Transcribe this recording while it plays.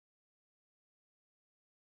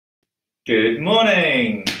Good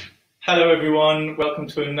morning. Hello everyone. Welcome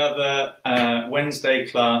to another Wednesday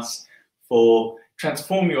class for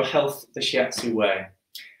Transform Your Health the Shiatsu Way.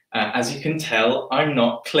 As you can tell, I'm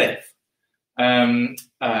not Cliff.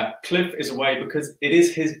 Cliff is away because it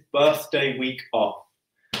is his birthday week off.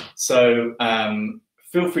 So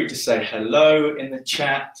feel free to say hello in the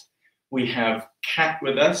chat. We have Kat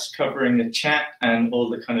with us covering the chat and all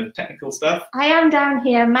the kind of technical stuff. I am down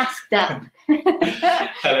here masked up.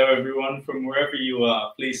 Hello everyone from wherever you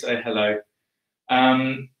are. Please say hello.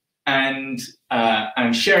 And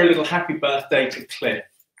share a little happy birthday to Cliff,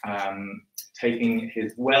 taking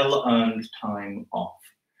his well-earned time off.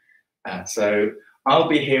 So I'll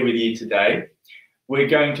be here with you today. We're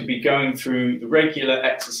going to be going through the regular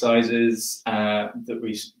exercises that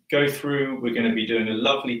we go through. We're going to be doing a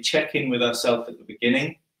lovely check-in with ourselves at the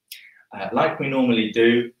beginning, like we normally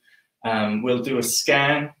do. We'll do a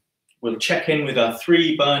scan. We'll check in with our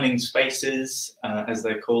 3 burning spaces, as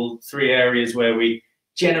they're called, 3 areas where we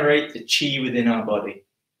generate the Qi within our body.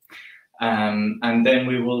 And then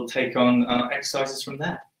we will take on our exercises from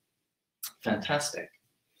there. Fantastic.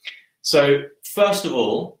 So first of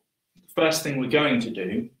all, the first thing we're going to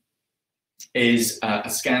do is a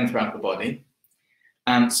scan throughout the body.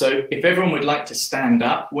 So if everyone would like to stand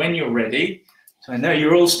up when you're ready. So I know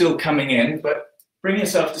you're all still coming in, but bring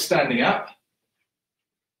yourself to standing up.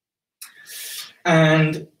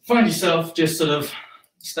 And find yourself just sort of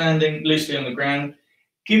standing loosely on the ground.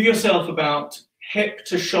 Give yourself about hip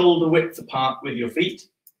to shoulder width apart with your feet.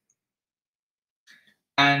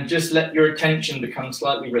 And just let your attention become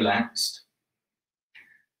slightly relaxed.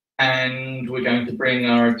 And we're going to bring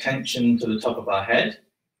our attention to the top of our head.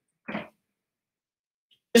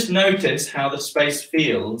 Just notice how the space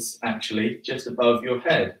feels actually just above your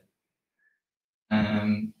head.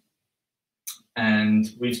 And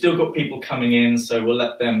we've still got people coming in, so we'll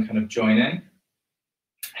let them kind of join in.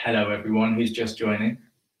 Hello, everyone who's just joining.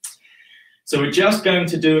 So we're just going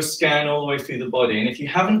to do a scan all the way through the body. And if you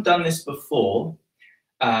haven't done this before,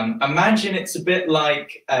 imagine it's a bit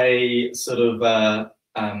like a sort of a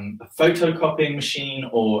photocopying machine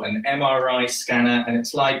or an MRI scanner. And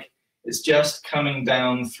it's just coming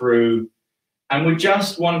down through, and we're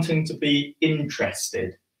just wanting to be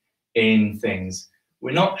interested in things.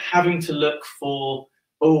 We're not having to look for,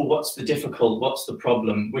 oh, what's the difficult, what's the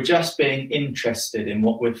problem? We're just being interested in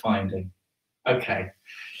what we're finding. Okay,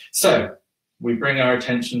 so we bring our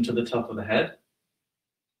attention to the top of the head.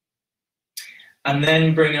 And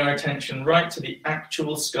then bring our attention right to the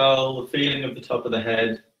actual skull, the feeling of the top of the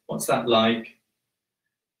head. What's that like?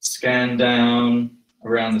 Scan down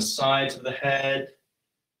around the sides of the head,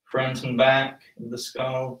 front and back of the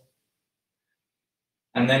skull.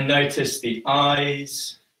 And then notice the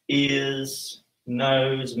eyes, ears,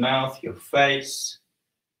 nose, mouth, your face.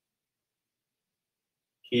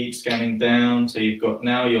 Keep scanning down. So you've got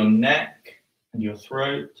now your neck and your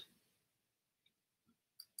throat.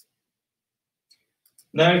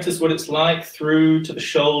 Notice what it's like through to the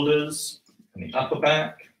shoulders and the upper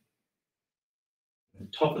back, the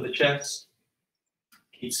top of the chest.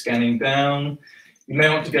 Keep scanning down. You may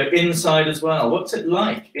want to go inside as well. What's it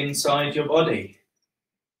like inside your body?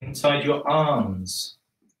 Inside your arms,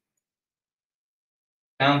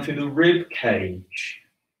 down through the rib cage.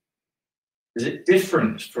 Is it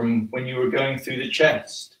different from when you were going through the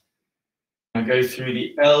chest? Now go through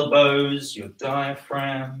the elbows, your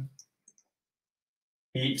diaphragm.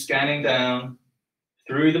 Keep scanning down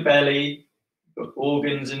through the belly. You've got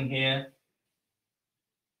organs in here.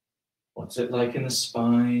 What's it like in the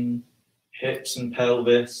spine, hips and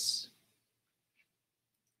pelvis?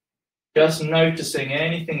 Just noticing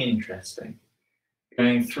anything interesting.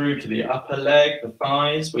 Going through to the upper leg, the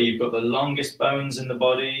thighs, where you've got the longest bones in the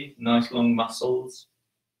body, nice long muscles.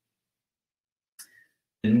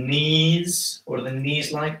 The knees, what are the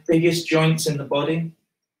knees like? Biggest joints in the body.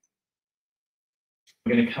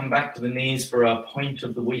 We're going to come back to the knees for our point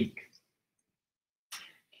of the week.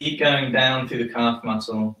 Keep going down through the calf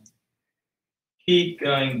muscle. Keep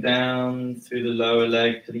going down through the lower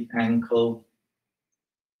leg to the ankle.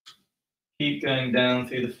 Keep going down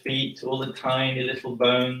through the feet, all the tiny little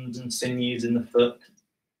bones and sinews in the foot,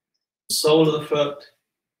 the sole of the foot,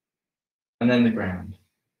 and then the ground.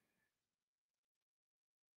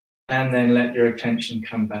 And then let your attention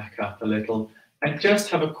come back up a little and just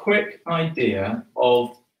have a quick idea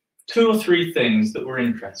of 2 or 3 things that were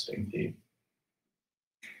interesting to you.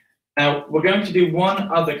 Now, we're going to do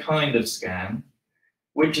one other kind of scan,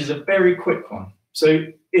 which is a very quick one. So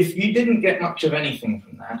if you didn't get much of anything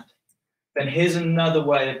from that, then here's another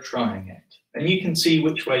way of trying it. And you can see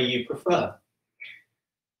which way you prefer.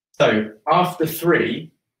 So after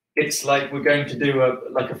 3, it's like we're going to do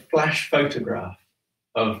a flash photograph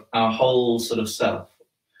of our whole sort of self,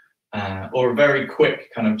 or a very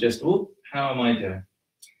quick kind of just, oh, how am I doing?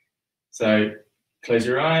 So close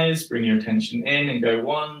your eyes, bring your attention in and go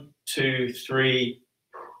 1, 2, 3,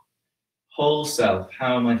 whole self,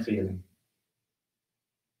 how am I feeling?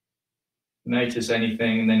 Notice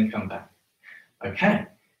anything and then come back. Okay,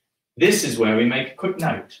 this is where we make a quick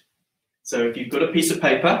note. So if you've got a piece of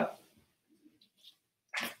paper,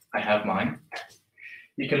 I have mine,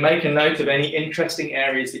 you can make a note of any interesting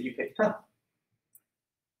areas that you picked up.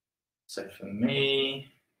 So for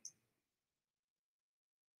me,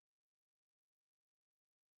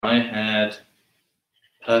 I had,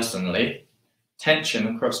 personally,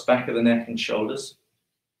 tension across back of the neck and shoulders.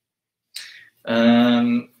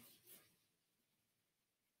 A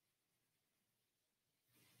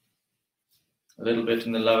little bit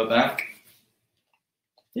in the lower back.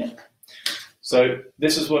 Yeah. So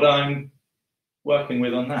this is what I'm working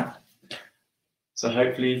with on that. So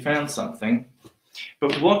hopefully you found something.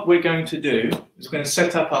 But what we're going to do is we're going to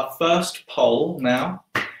set up our first poll now.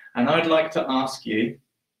 And I'd like to ask you,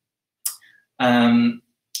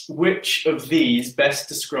 which of these best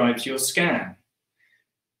describes your scan?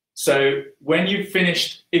 So when you've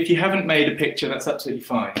finished, if you haven't made a picture, that's absolutely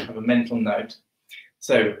fine. Have a mental note.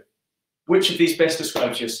 So which of these best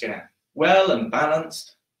describes your scan? Well and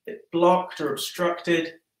balanced, a bit blocked or obstructed,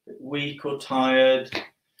 a bit weak or tired,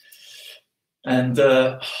 and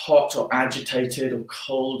hot or agitated or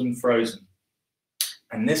cold and frozen.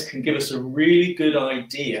 And this can give us a really good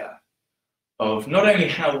idea of not only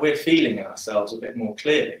how we're feeling ourselves a bit more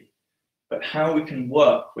clearly, but how we can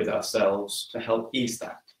work with ourselves to help ease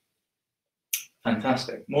that.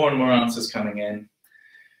 Fantastic. More and more answers coming in.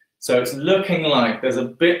 So it's looking like there's a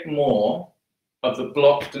bit more of the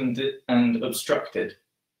blocked and obstructed.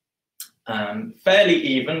 Fairly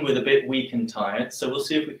even with a bit weak and tired. So we'll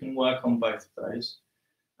see if we can work on both of those.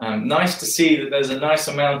 Nice to see that there's a nice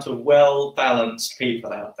amount of well-balanced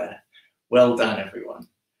people out there. Well done, everyone.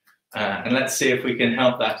 And let's see if we can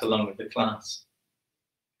help that along with the class.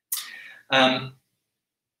 Now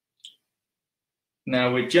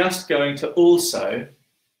we're just going to also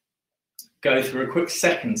go through a quick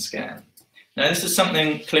second scan. Now this is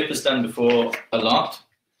something Clip has done before a lot.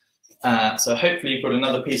 So hopefully you've got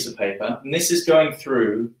another piece of paper. And this is going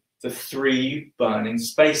through the 3 burning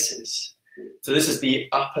spaces. So this is the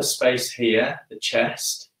upper space here, the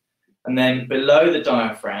chest. And then below the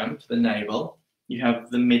diaphragm, the navel, you have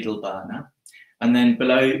the middle burner. And then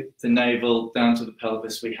below the navel down to the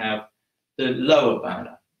pelvis, we have the lower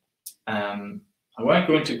burner. I won't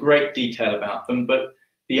go into great detail about them, but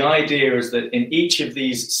the idea is that in each of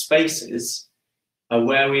these spaces are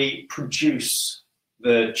where we produce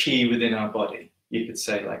the qi within our body. You could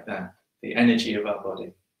say like that, the energy of our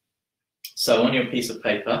body. So on your piece of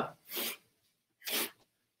paper,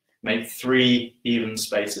 make 3 even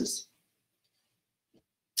spaces.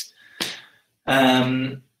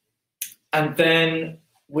 And then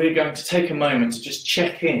we're going to take a moment to just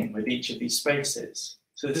check in with each of these spaces.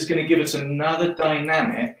 So this is going to give us another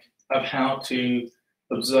dynamic of how to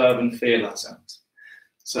observe and feel ourselves.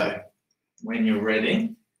 So when you're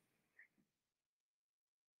ready,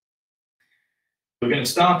 we're going to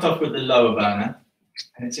start off with the lower burner,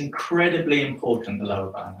 and it's incredibly important, the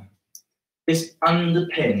lower burner. This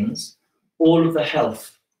underpins all of the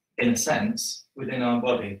health, in a sense, within our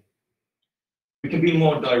body. We can be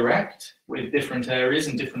more direct with different areas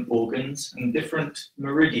and different organs and different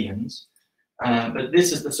meridians, but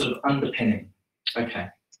this is the sort of underpinning. Okay.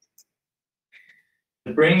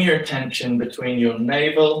 So bring your attention between your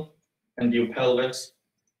navel and your pelvis.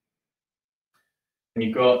 And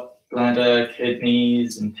you've got bladder,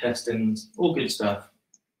 kidneys, intestines, all good stuff.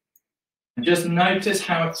 And just notice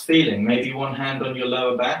how it's feeling. Maybe one hand on your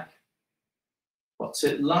lower back. What's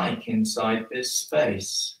it like inside this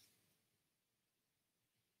space?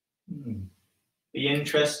 Be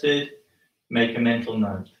interested, make a mental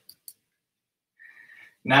note.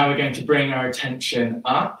 Now we're going to bring our attention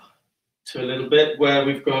up to a little bit where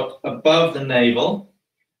we've got above the navel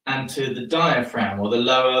and to the diaphragm, or the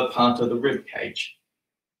lower part of the rib cage.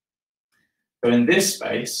 So in this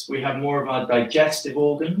space, we have more of our digestive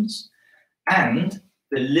organs, and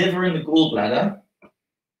the liver and the gallbladder. I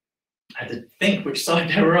had to think which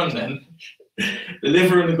side they were on then. The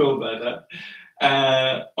liver and the gallbladder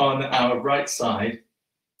on our right side,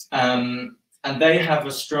 and they have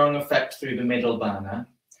a strong effect through the middle burner,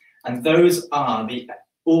 and those are the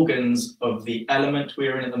organs of the element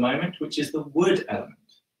we're in at the moment, which is the wood element.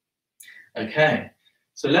 Okay,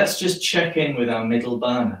 so let's just check in with our middle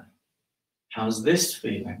burner. How's this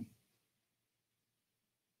feeling?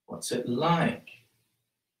 What's it like?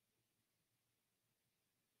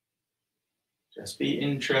 Just be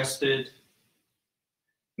interested.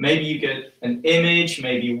 Maybe you get an image,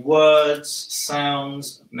 maybe words,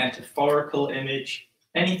 sounds, metaphorical image.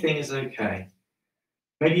 Anything is okay.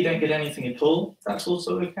 Maybe you don't get anything at all. That's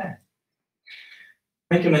also okay.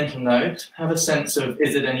 Make a mental note. Have a sense of,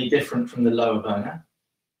 is it any different from the lower burner?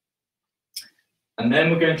 And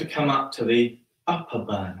then we're going to come up to the upper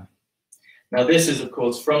burner. Now this is, of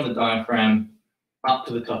course, from the diaphragm up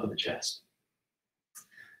to the top of the chest.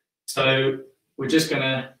 So we're just going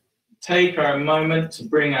to take our moment to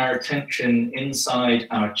bring our attention inside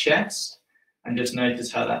our chest and just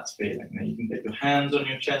notice how that's feeling. Now you can put your hands on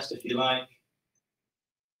your chest if you like.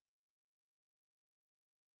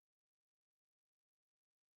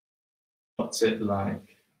 What's it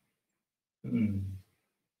like?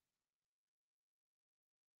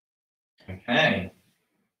 Okay.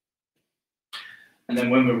 And then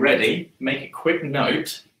when we're ready, make a quick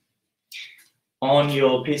note on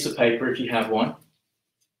your piece of paper, if you have one,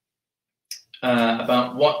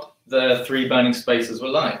 about what the 3 burning spaces were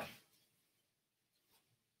like.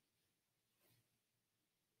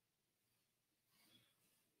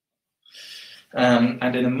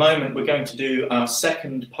 And in a moment, we're going to do our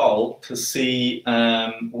second poll to see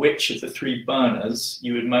which of the 3 burners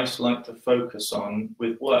you would most like to focus on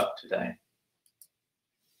with work today.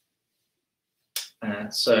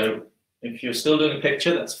 So if you're still doing a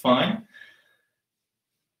picture, that's fine.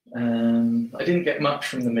 I didn't get much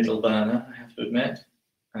from the middle burner, I have to admit.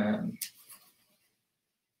 There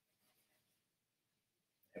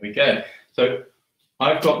we go. So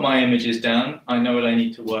I've got my images down. I know what I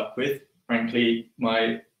need to work with. Frankly,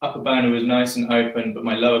 my upper burner was nice and open, but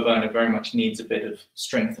my lower burner very much needs a bit of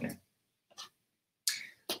strengthening.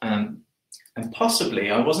 And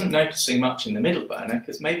possibly I wasn't noticing much in the middle burner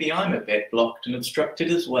because maybe I'm a bit blocked and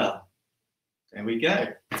obstructed as well. There we go.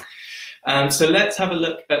 So let's have a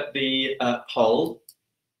look at the poll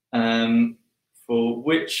for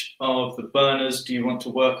which of the burners do you want to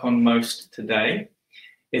work on most today?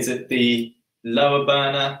 Is it the lower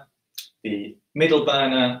burner, the middle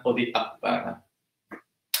burner, or the upper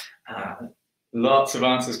burner? Lots of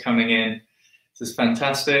answers coming in. This is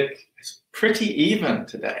fantastic. It's pretty even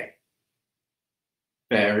today.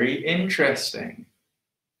 Very interesting.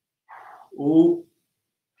 Ooh.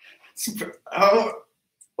 Oh,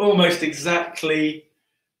 almost exactly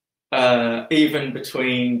even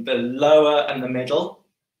between the lower and the middle,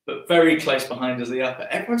 but very close behind is the upper.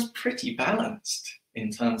 Everyone's pretty balanced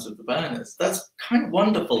in terms of the burners. That's kind of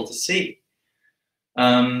wonderful to see.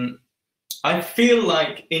 I feel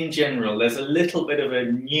like in general there's a little bit of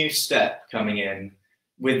a new step coming in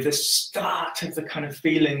with the start of the kind of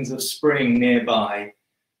feelings of spring nearby,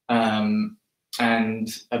 and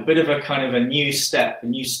a bit of a kind of a new step, a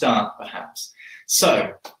new start perhaps.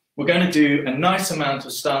 So we're going to do a nice amount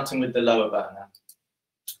of starting with the lower burner.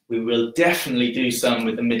 We will definitely do some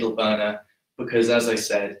with the middle burner because, as I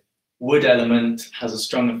said, wood element has a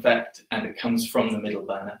strong effect and it comes from the middle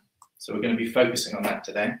burner. So we're going to be focusing on that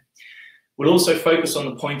today. We'll also focus on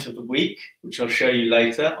the point of the week, which I'll show you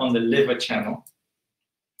later, on the liver channel.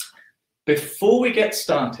 Before we get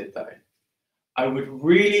started though, I would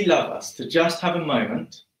really love us to just have a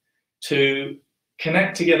moment to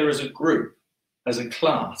connect together as a group, as a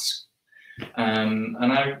class. And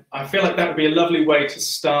I feel like that would be a lovely way to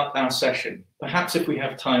start our session. Perhaps if we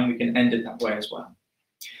have time, we can end it that way as well.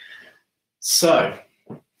 So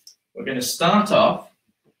we're going to start off,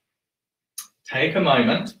 take a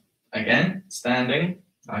moment, again, standing,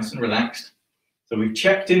 nice and relaxed. So we've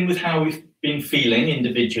checked in with how we've been feeling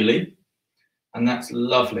individually, and that's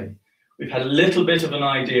lovely. We've had a little bit of an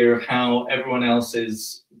idea of how everyone else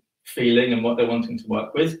is feeling and what they're wanting to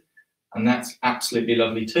work with, and that's absolutely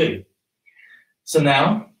lovely too. So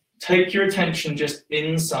now, take your attention just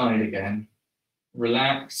inside again.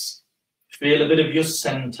 Relax, feel a bit of your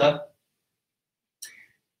center,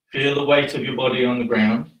 feel the weight of your body on the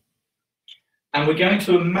ground. And we're going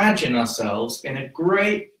to imagine ourselves in a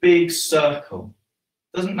great big circle.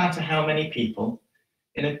 Doesn't matter how many people,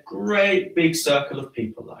 in a great big circle of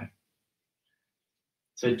people though.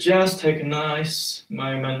 So just take a nice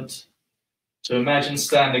moment to imagine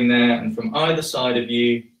standing there, and from either side of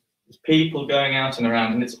you, there's people going out and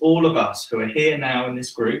around, and it's all of us who are here now in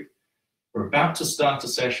this group. We're about to start a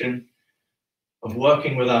session of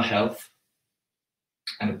working with our health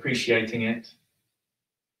and appreciating it,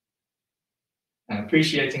 and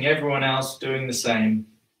appreciating everyone else doing the same.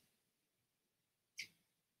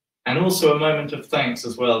 And also a moment of thanks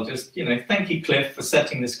as well. Just, you know, thank you, Cliff, for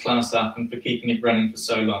setting this class up and for keeping it running for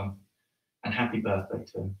so long. And happy birthday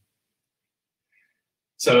to him.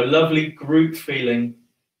 So a lovely group feeling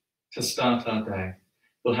to start our day.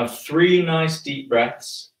 We'll have 3 nice deep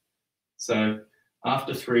breaths. So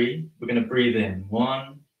after 3, we're going to breathe in.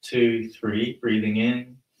 1, 2, 3, breathing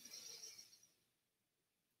in.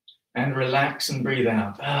 And relax and breathe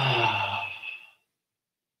out.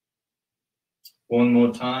 One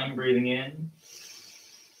more time, breathing in.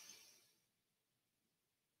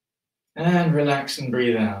 And relax and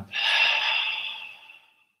breathe out.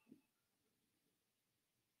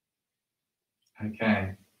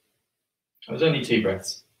 Okay. That was only 2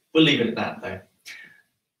 breaths. We'll leave it at that though.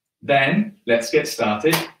 Then let's get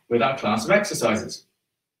started with our class of exercises.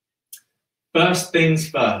 First things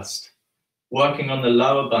first, working on the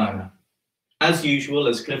lower burner. As usual,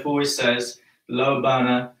 as Cliff always says, the lower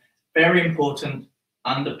burner, very important,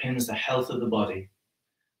 underpins the health of the body.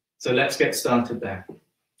 So let's get started there.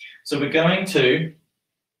 So we're going to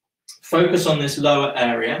focus on this lower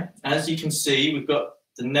area. As you can see, we've got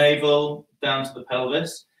the navel down to the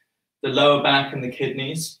pelvis, the lower back and the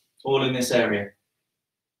kidneys, all in this area.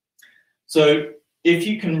 So if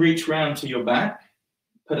you can reach round to your back,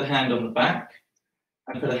 put a hand on the back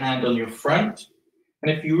and put a hand on your front. And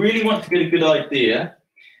if you really want to get a good idea,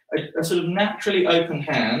 a sort of naturally open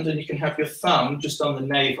hand, and you can have your thumb just on the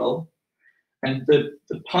navel, and the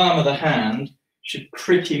palm of the hand should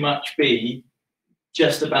pretty much be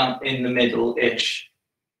just about in the middle-ish.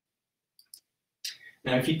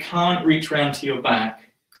 Now, if you can't reach round to your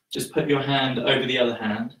back, just put your hand over the other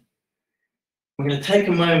hand. I'm going to take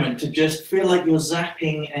a moment to just feel like you're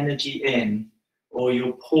zapping energy in, or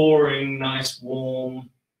you're pouring nice, warm,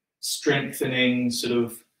 strengthening, sort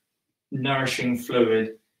of nourishing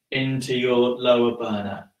fluid into your lower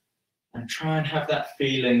burner. And try and have that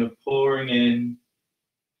feeling of pouring in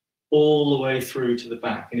all the way through to the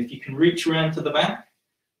back. And if you can reach around to the back,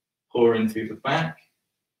 pour in through the back,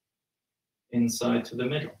 inside to the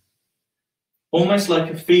middle. Almost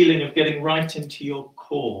like a feeling of getting right into your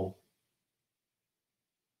core.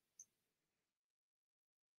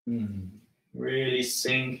 Really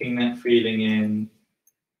sinking that feeling in.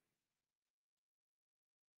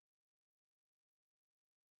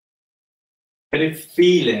 Get a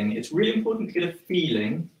feeling, it's really important to get a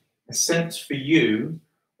feeling, a sense for you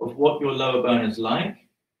of what your lower burner is like,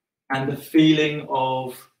 and the feeling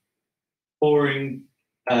of pouring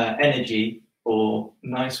energy or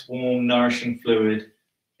nice, warm, nourishing fluid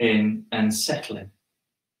in and settling.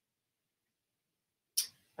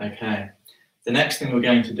 Okay, the next thing we're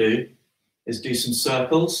going to do is do some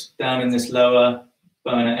circles down in this lower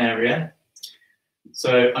burner area.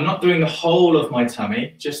 So I'm not doing the whole of my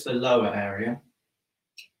tummy, just the lower area.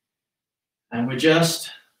 And we're just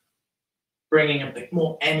bringing a bit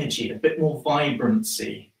more energy, a bit more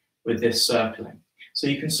vibrancy with this circling. So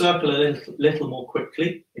you can circle a little more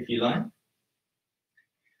quickly, if you like.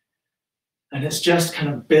 And it's just kind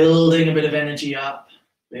of building a bit of energy up,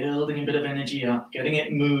 building a bit of energy up, getting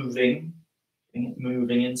it moving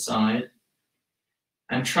inside.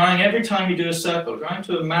 And trying every time you do a circle, trying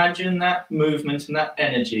to imagine that movement and that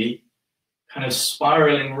energy kind of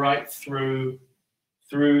spiraling right through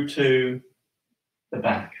to the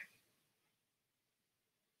back.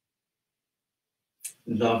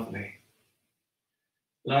 Lovely.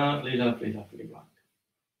 Lovely, lovely, lovely work.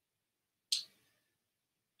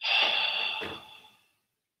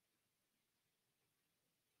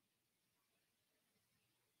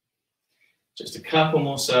 Just a couple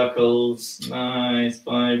more circles, nice,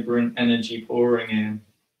 vibrant energy pouring in.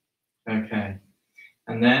 Okay,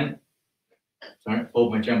 and then, sorry,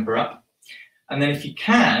 hold my jumper up. And then if you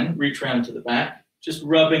can, reach around to the back, just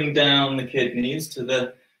rubbing down the kidneys to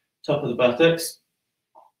the top of the buttocks.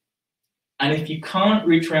 And if you can't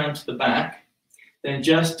reach around to the back, then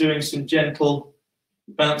just doing some gentle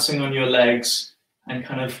bouncing on your legs and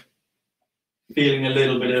kind of feeling a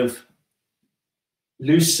little bit of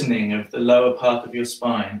loosening of the lower part of your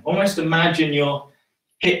spine. Almost imagine your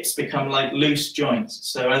hips become like loose joints.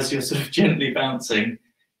 So as you're sort of gently bouncing,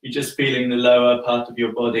 you're just feeling the lower part of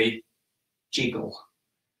your body jiggle.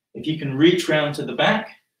 If you can reach round to the back,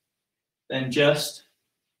 then just,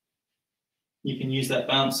 you can use that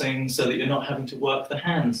bouncing so that you're not having to work the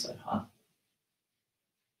hands so hard.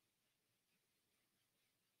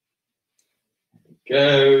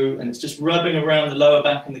 Go, and it's just rubbing around the lower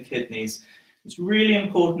back and the kidneys. It's really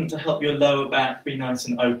important to help your lower back be nice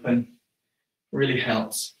and open. Really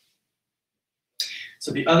helps.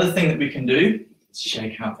 So the other thing that we can do is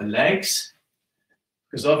shake out the legs,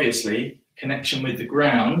 because obviously connection with the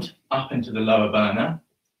ground up into the lower burner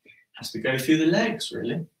has to go through the legs,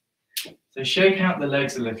 really. So shake out the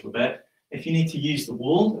legs a little bit. If you need to use the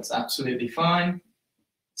wall, that's absolutely fine.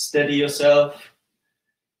 Steady yourself.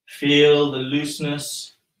 Feel the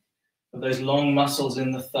looseness of those long muscles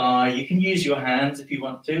in the thigh. You can use your hands if you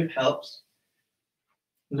want to, it helps.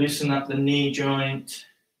 Loosen up the knee joint.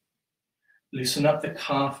 Loosen up the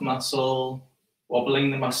calf muscle,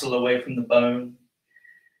 wobbling the muscle away from the bone.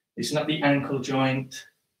 Loosen up the ankle joint.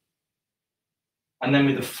 And then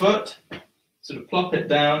with the foot, sort of plop it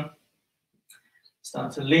down.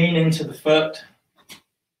 Start to lean into the foot.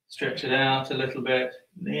 Stretch it out a little bit.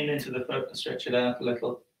 Lean into the foot and stretch it out a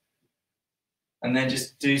little. And then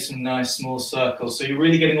just do some nice small circles. So you're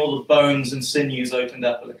really getting all the bones and sinews opened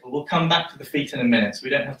up a little. We'll come back to the feet in a minute, so we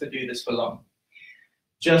don't have to do this for long.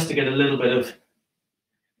 Just to get a little bit of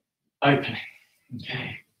opening.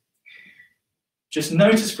 Okay. Just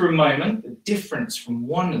notice for a moment the difference from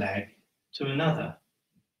one leg to another.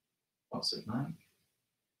 What's it like?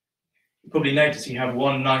 You probably notice you have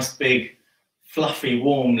one nice big fluffy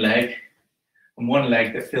warm leg and one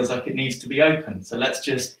leg that feels like it needs to be open. So let's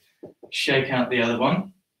just shake out the other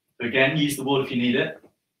one. So again, use the wall if you need it.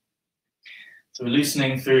 So we're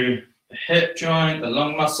loosening through the hip joint, the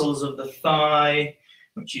long muscles of the thigh,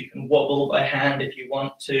 which you can wobble by hand if you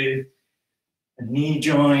want to, the knee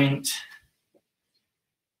joint,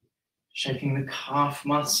 shaking the calf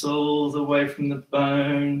muscles away from the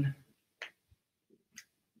bone.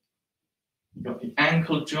 You've got the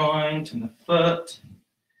ankle joint and the foot.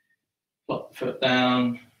 Plop the foot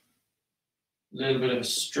down, a little bit of a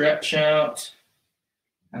stretch out,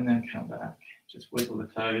 and then come back. Just wiggle the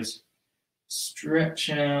toes, stretch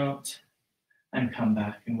out, and come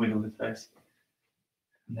back and wiggle the toes.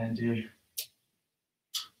 And then do a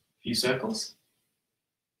few circles.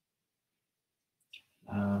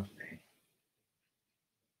 Lovely.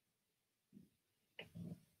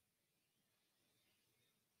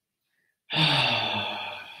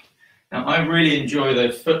 Now, I really enjoy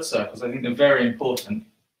those foot circles. I think they're very important.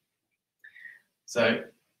 So,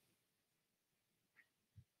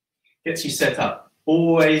 gets you set up.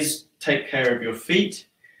 Always take care of your feet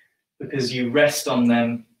because you rest on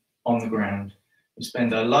them on the ground. We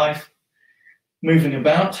spend our life moving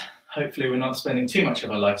about. Hopefully we're not spending too much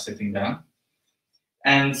of our life sitting down.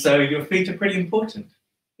 And so your feet are pretty important.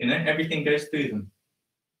 You know, everything goes through them.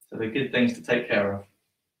 So they're good things to take care of.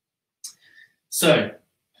 So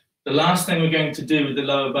the last thing we're going to do with the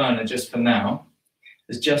lower burner just for now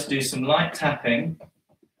is just do some light tapping,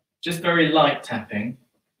 just very light tapping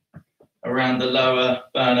around the lower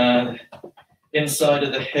burner, inside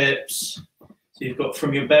of the hips. So you've got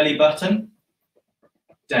from your belly button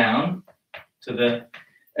down to the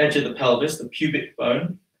edge of the pelvis, the pubic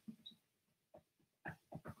bone.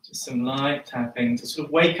 Just some light tapping to sort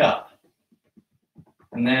of wake up.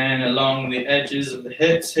 And then along the edges of the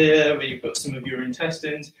hips here, where you've got some of your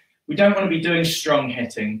intestines. We don't want to be doing strong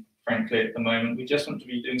hitting, frankly, at the moment. We just want to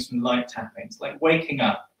be doing some light tapping. It's like waking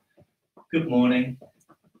up. Good morning.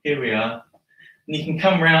 Here we are. And you can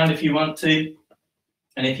come round if you want to.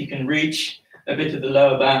 And if you can reach a bit of the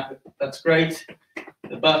lower back, that's great.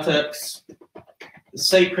 The buttocks, the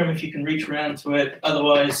sacrum, if you can reach around to it.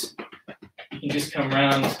 Otherwise, you can just come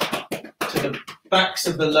round to the backs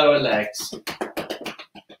of the lower legs.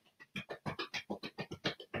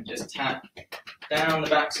 And just tap down the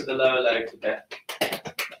backs of the lower legs a bit.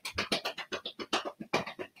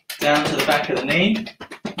 Down to the back of the knee.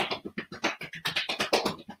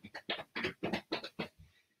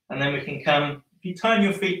 And then we can come, if you turn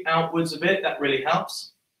your feet outwards a bit, that really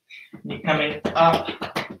helps. And you're coming up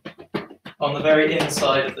on the very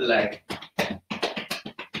inside of the leg.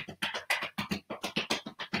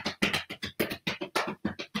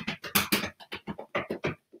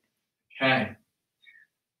 Okay.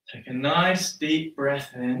 Take a nice deep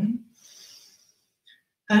breath in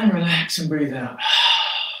and relax and breathe out.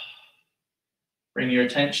 Bring your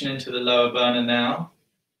attention into the lower burner now.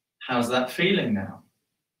 How's that feeling now?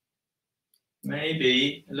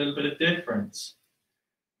 Maybe a little bit of difference.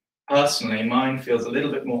 Personally, mine feels a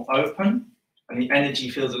little bit more open and the energy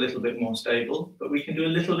feels a little bit more stable, but we can do a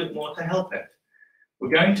little bit more to help it. We're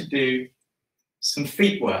going to do some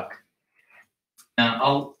feet work. Now,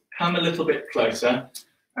 I'll come a little bit closer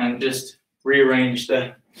and just rearrange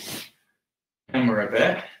the camera a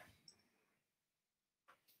bit.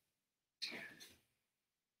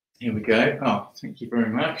 Here we go. Oh, thank you very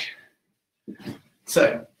much.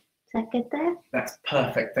 So, Is that good there? that's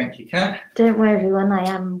perfect. Thank you, Kat. Don't worry, everyone. I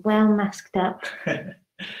am well masked up.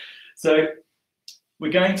 So,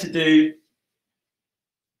 we're going to do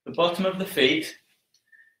the bottom of the feet.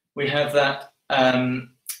 We have that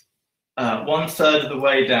 1/3 of the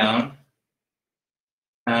way down,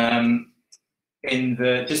 in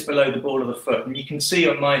the just below the ball of the foot, and you can see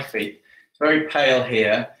on my feet it's very pale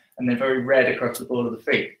here, and they're very red across the ball of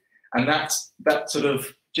the feet. And that's that sort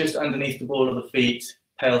of just underneath the ball of the feet,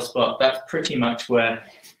 pale spot. That's pretty much where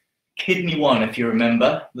kidney 1, if you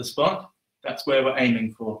remember the spot, that's where we're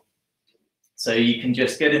aiming for. So you can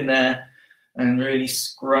just get in there and really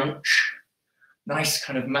scrunch, nice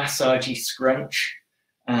kind of massagey scrunch.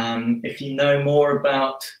 If you know more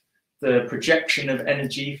about the projection of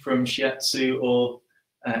energy from Shiatsu or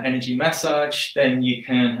energy massage, then you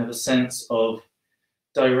can have a sense of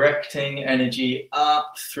directing energy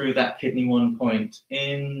up through that kidney 1 point,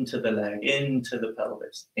 into the leg, into the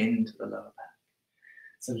pelvis, into the lower back.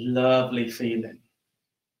 It's a lovely feeling.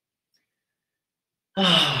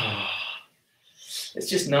 It's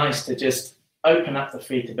just nice to just open up the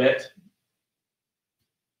feet a bit.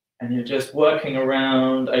 And you're just working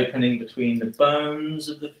around, opening between the bones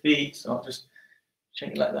of the feet. So I'll just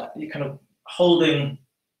shake it like that. You're kind of holding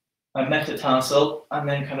a metatarsal and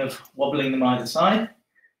then kind of wobbling them either side.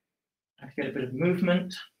 I get a bit of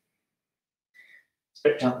movement.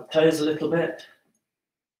 Stretch out the toes a little bit.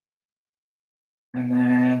 And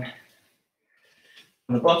then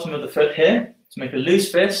on the bottom of the foot here, to make a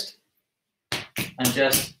loose fist and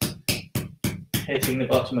just hitting the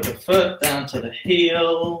bottom of the foot down to the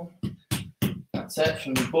heel. That's it,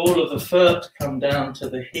 from the ball of the foot, come down to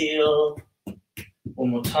the heel. One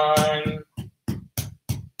more time.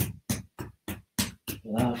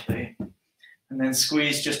 Lovely. And then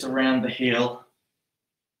squeeze just around the heel.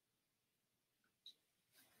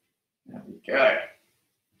 There we go.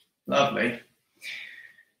 Lovely.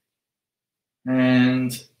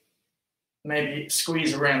 And maybe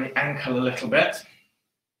squeeze around the ankle a little bit.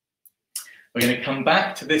 We're going to come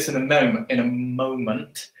back to this in a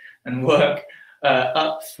moment and work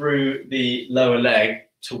up through the lower leg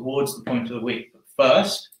towards the point of the week. But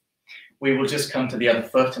first, we will just come to the other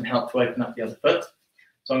foot and help to open up the other foot.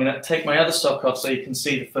 So I'm going to take my other sock off so you can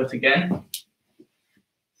see the foot again.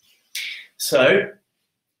 So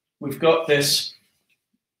we've got this,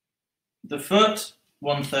 the foot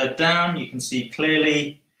 1/3 down. You can see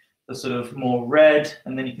clearly the sort of more red,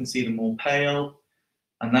 and then you can see the more pale.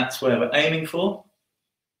 And that's where we're aiming for.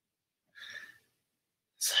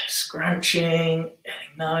 So scrunching,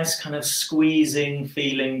 getting nice kind of squeezing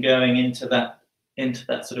feeling going into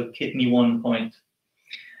that sort of kidney 1 point.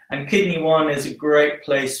 And kidney 1 is a great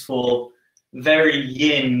place for very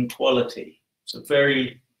yin quality. So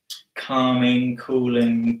very calming,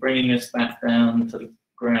 cooling, bringing us back down to the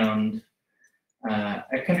ground.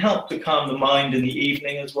 It can help to calm the mind in the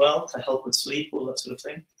evening as well, to help with sleep, all that sort of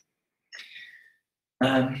thing.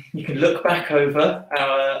 You can look back over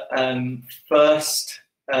our first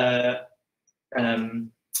Health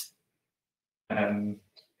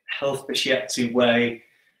for Shiatsu Way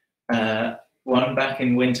one back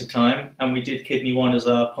in winter time, and we did kidney 1 as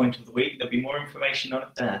our point of the week. There'll be more information on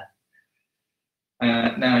it there.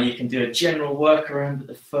 Now you can do a general work around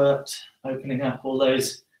the foot, opening up all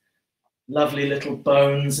those lovely little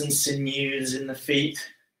bones and sinews in the feet.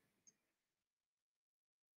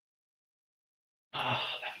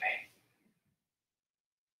 Lovely.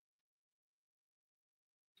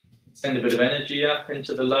 Send a bit of energy up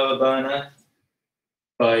into the lower burner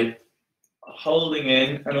by holding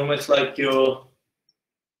in, and almost like you're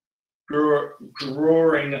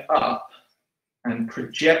drawing up and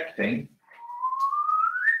projecting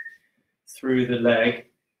through the leg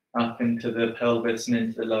up into the pelvis and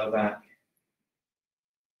into the lower back.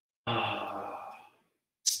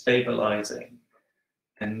 Stabilizing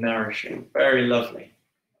and nourishing. Very lovely.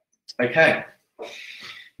 Okay,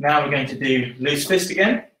 now we're going to do loose fist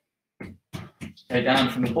again. Go down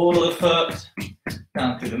from the ball of the foot,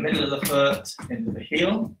 down through the middle of the foot, into the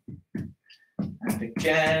heel. And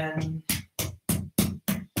again.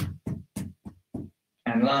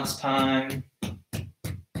 And last time.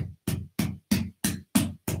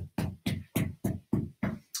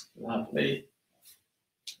 Lovely.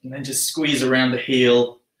 And then just squeeze around the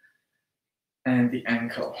heel and the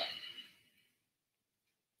ankle.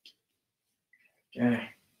 Okay.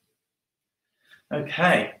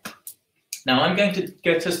 Okay. Now I'm going to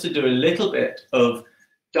get us to do a little bit of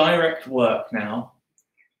direct work now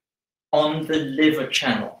on the liver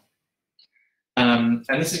channel. And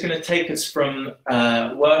this is going to take us from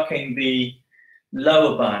working the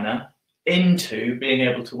lower burner into being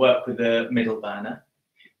able to work with the middle burner,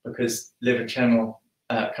 because liver channel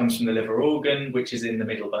comes from the liver organ, which is in the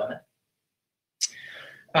middle burner.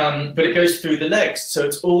 But it goes through the legs, so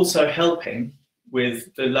it's also helping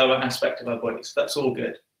with the lower aspect of our body, so that's all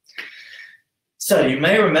good. So you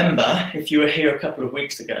may remember, if you were here a couple of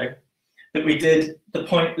weeks ago, that we did the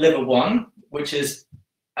point liver 1, which is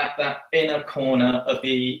at that inner corner of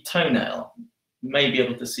the toenail. You may be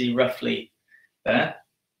able to see roughly there.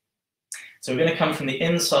 So we're going to come from the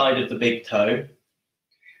inside of the big toe,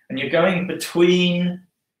 and you're going between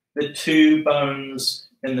the two bones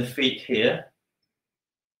in the feet here.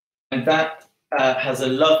 And that has a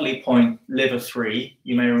lovely point, liver 3.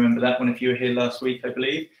 You may remember that one if you were here last week, I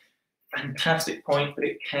believe. Fantastic point, but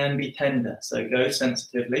it can be tender, so go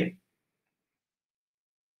sensitively.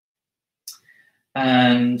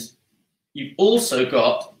 And you've also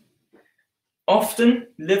got, often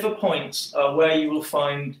liver points are where you will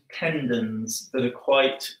find tendons that are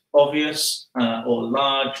quite obvious or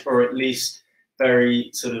large, or at least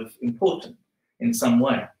very sort of important in some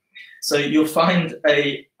way. So you'll find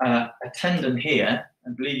a tendon here. I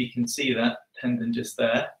believe you can see that tendon just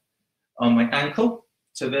there on my ankle.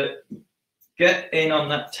 So get in on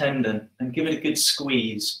that tendon and give it a good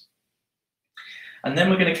squeeze. And then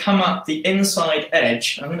we're going to come up the inside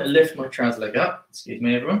edge. I'm going to lift my trouser leg up. Excuse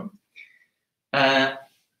me, everyone.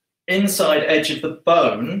 Inside edge of the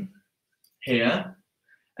bone here.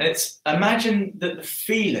 And imagine that the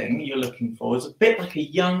feeling you're looking for is a bit like a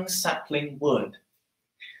young sapling would.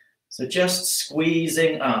 So just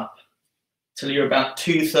squeezing up till you're about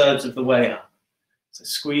 2/3 of the way up. So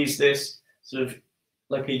squeeze this sort of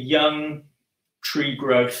like a young tree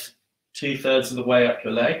growth 2/3 of the way up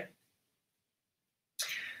your leg.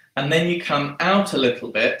 And then you come out a little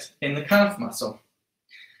bit in the calf muscle.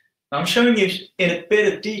 Now I'm showing you in a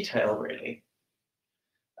bit of detail, really.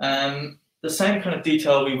 The same kind of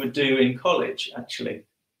detail we would do in college, actually.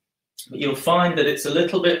 But you'll find that it's a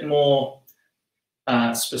little bit more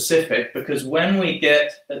specific, because when we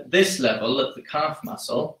get at this level, at the calf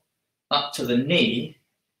muscle, up to the knee,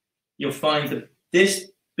 you'll find that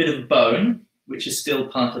this bit of bone, which is still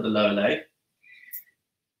part of the lower leg,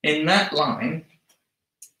 in that line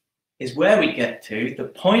is where we get to the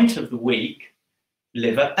point of the week,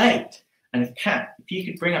 liver 8. And if you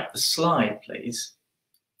could bring up the slide, please.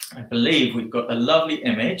 I believe we've got a lovely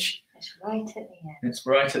image. It's right at the end. It's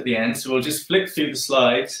right at the end. So we'll just flick through the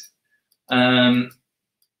slides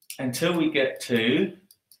until we get to,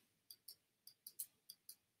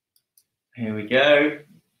 here we go,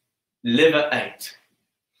 liver 8,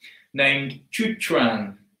 named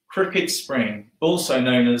Chuchuan, crooked spring, also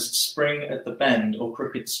known as spring at the bend or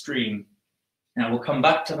crooked stream. Now we'll come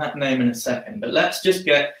back to that name in a second, but let's just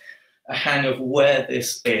get a hang of where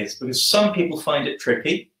this is, because some people find it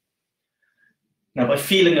tricky. Now, by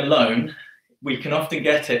feeling alone, we can often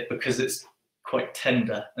get it because it's quite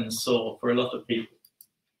tender and sore for a lot of people.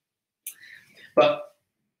 But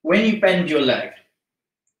when you bend your leg,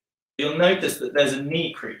 you'll notice that there's a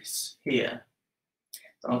knee crease here.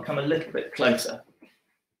 So I'll come a little bit closer.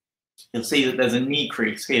 You'll see that there's a knee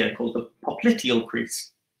crease here called the popliteal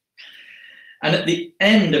crease. And at the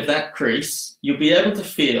end of that crease, you'll be able to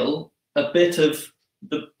feel a bit of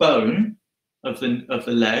the bone of the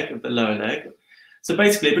leg, of the lower leg. So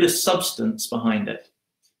basically a bit of substance behind it.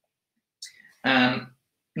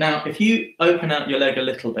 Now, if you open out your leg a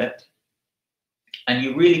little bit and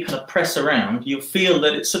you really kind of press around, you'll feel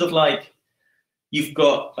that it's sort of like you've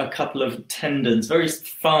got a couple of tendons, very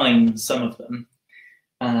fine, some of them,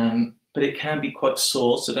 but it can be quite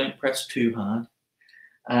sore, so don't press too hard.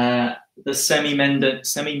 The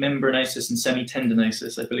semi-membranosus and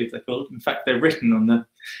semi-tendinosus, I believe they're called. In fact, they're written on the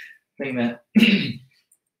thing there.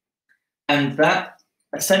 And that,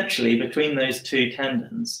 essentially, between those two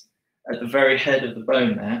tendons, at the very head of the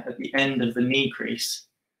bone there, at the end of the knee crease,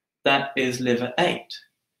 that is liver 8.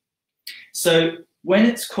 So when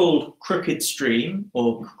it's called crooked stream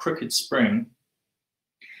or crooked spring,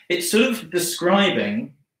 it's sort of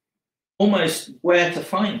describing almost where to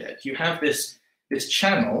find it. You have this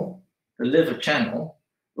channel, the liver channel,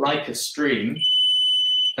 like a stream,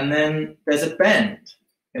 and then there's a bend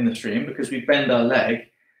in the stream because we bend our leg,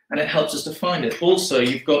 and it helps us to find it. Also,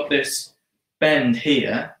 you've got this bend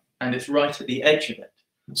here, and it's right at the edge of it.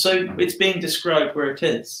 So it's being described where it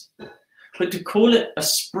is. But to call it a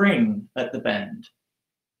spring at the bend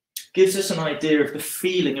gives us an idea of the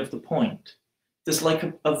feeling of the point. There's like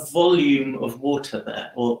a volume of water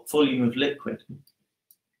there, or volume of liquid.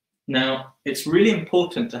 Now, it's really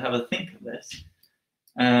important to have a think of this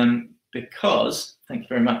because, thank you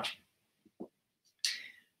very much,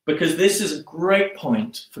 because this is a great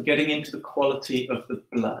point for getting into the quality of the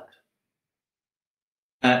blood.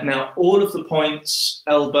 Now, all of the points,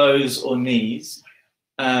 elbows or knees,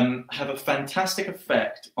 have a fantastic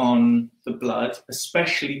effect on the blood,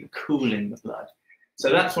 especially cooling the blood. So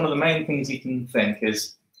that's one of the main things you can think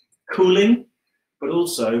is cooling, but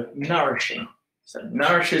also nourishing. So it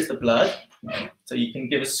nourishes the blood. So you can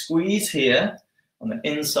give a squeeze here on the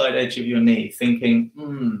inside edge of your knee, thinking,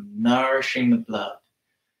 nourishing the blood.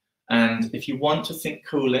 And if you want to think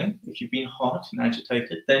cooling, if you've been hot and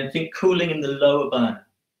agitated, then think cooling in the lower burner.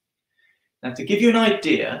 Now, to give you an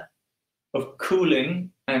idea of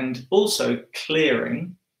cooling and also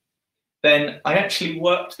clearing, then I actually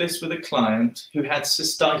worked this with a client who had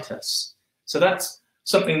cystitis. So that's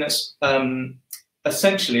something that's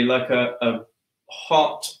essentially like a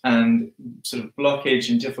hot and sort of blockage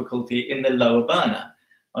and difficulty in the lower burner.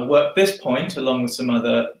 I worked this point along with some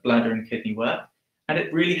other bladder and kidney work, and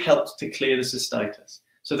it really helped to clear the cystitis.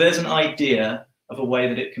 So there's an idea of a way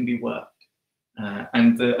that it can be worked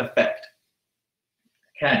and the effect.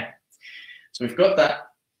 Okay, so we've got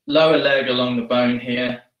that lower leg along the bone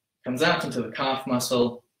here, comes out into the calf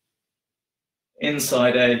muscle,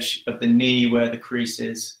 inside edge of the knee where the crease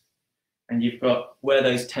is, and you've got where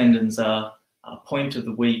those tendons are, our point of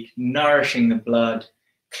the week, nourishing the blood,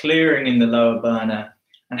 clearing in the lower burner,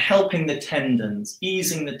 and helping the tendons,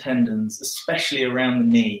 easing the tendons, especially around the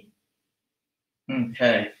knee.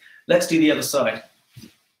 Okay, let's do the other side.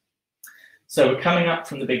 So we're coming up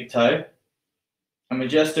from the big toe, and we're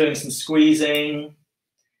just doing some squeezing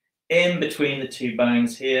in between the two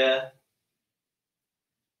bones here,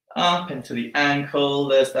 up into the ankle.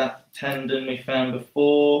 There's that tendon we found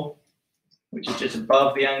before, which is just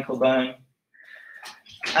above the ankle bone.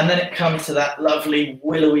 And then it comes to that lovely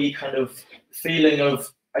willowy kind of feeling of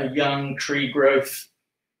a young tree growth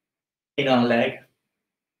in our leg.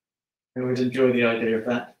 I always enjoy the idea of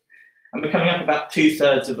that. And we're coming up about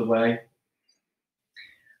 2/3 of the way.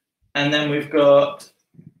 And then we've got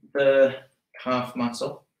the calf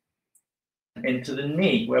muscle into the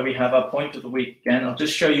knee, where we have our point of the week again. I'll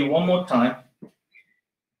just show you one more time.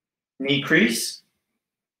 Knee crease,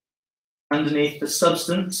 underneath the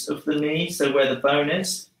substance of the knee, so where the bone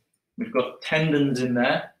is, we've got tendons in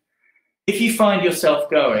there. If you find yourself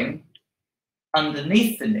going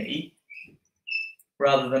underneath the knee,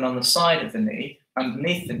 rather than on the side of the knee,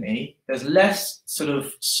 underneath the knee, there's less sort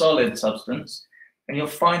of solid substance, and you'll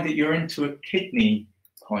find that you're into a kidney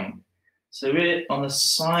point. So we're on the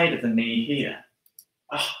side of the knee here.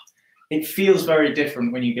 It feels very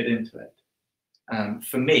different when you get into it.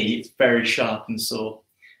 For me, it's very sharp and sore.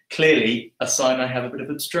 Clearly, a sign I have a bit of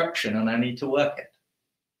obstruction and I need to work it.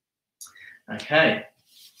 Okay,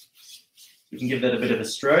 you can give that a bit of a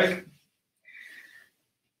stroke.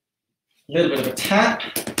 A little bit of a tap.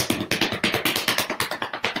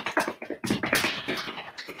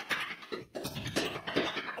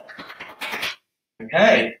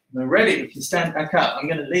 Okay, we're ready. We can stand back up. I'm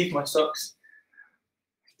going to leave my socks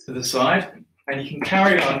to the side, and you can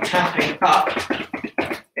carry on tapping up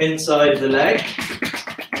inside the leg.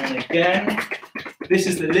 And again, this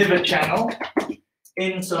is the liver channel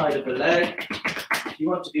inside of the leg. You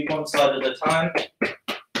want to do one side at a time,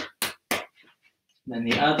 then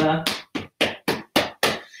the other.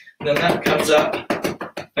 Then that comes up.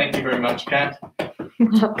 Thank you very much, Kat.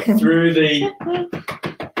 Welcome. Through the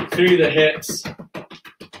hips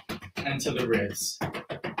and to the ribs.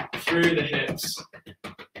 Through the hips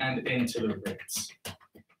and into the ribs.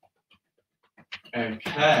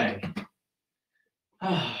 Okay.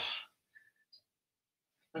 I'm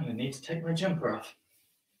going to need to take my jumper off.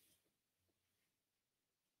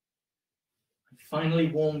 I'm finally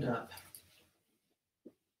warmed up.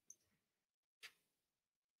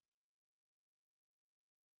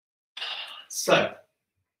 So,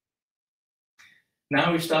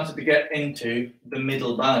 now we've started to get into the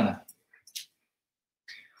middle burner.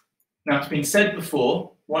 Now, it's been said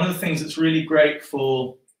before, one of the things that's really great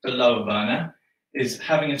for the lower burner is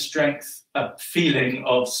having a feeling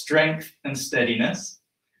of strength and steadiness.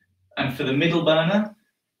 And for the middle burner,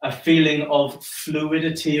 a feeling of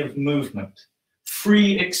fluidity of movement,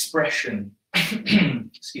 free expression.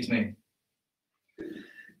 Excuse me.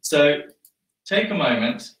 So take a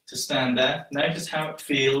moment to stand there, notice how it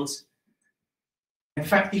feels. In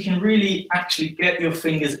fact, you can really actually get your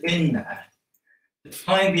fingers in there,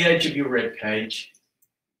 find the edge of your rib cage,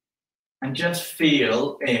 and just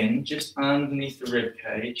feel in, just underneath the rib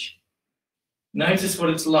cage. Notice what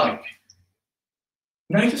it's like.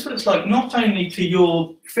 Notice what it's like not only to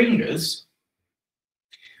your fingers,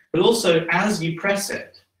 but also as you press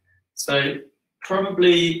it. So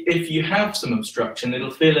probably if you have some obstruction,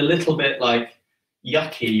 it'll feel a little bit like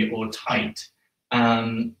yucky or tight.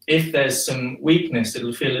 If there's some weakness,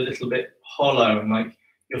 it'll feel a little bit hollow and like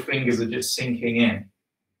your fingers are just sinking in.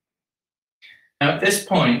 Now at this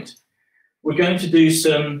point, we're going to do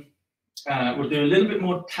we'll do a little bit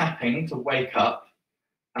more tapping to wake up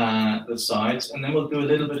the sides, and then we'll do a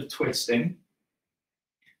little bit of twisting.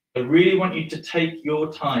 I really want you to take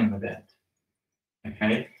your time with it,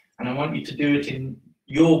 okay? And I want you to do it in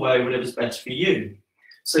your way, whatever's best for you.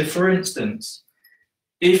 So for instance,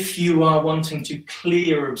 if you are wanting to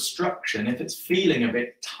clear obstruction, if it's feeling a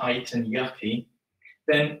bit tight and yucky,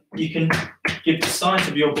 then you can give the side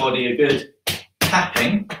of your body a good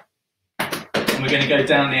tapping. And we're going to go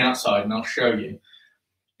down the outside and I'll show you.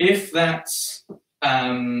 If that's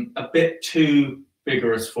a bit too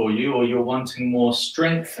vigorous for you, or you're wanting more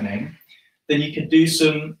strengthening, then you could do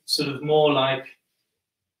some sort of more like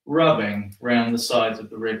rubbing around the sides of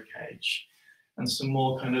the rib cage and some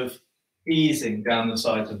more kind of easing down the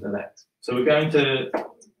sides of the legs. So we're going to,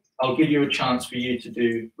 I'll give you a chance for you to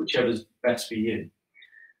do whichever's best for you.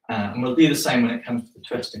 And we'll do the same when it comes to the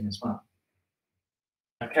twisting as well.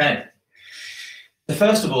 Okay. So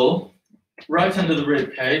first of all, right under the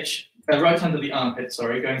rib cage, right under the armpit,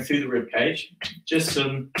 sorry, going through the rib cage, just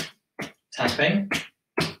some tapping.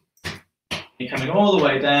 You're coming all the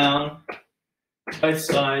way down, both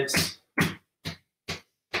sides. And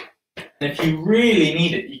if you really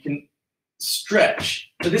need it, you can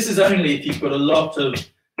stretch. So this is only if you've got a lot of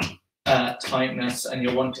tightness and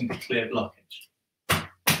you're wanting to clear blockage.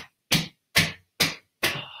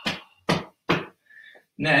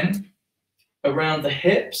 And then around the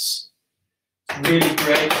hips, it's really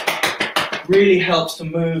great. Really helps to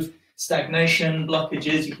move stagnation,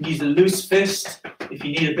 blockages. You can use a loose fist if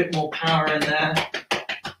you need a bit more power in there,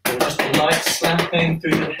 or just a light slapping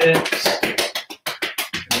through the hips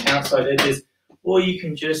and the outside edges, or you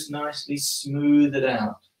can just nicely smooth it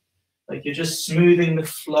out. Like you're just smoothing the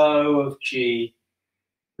flow of Qi,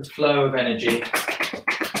 the flow of energy.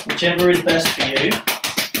 Whichever is best for you.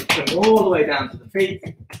 Going all the way down to the feet,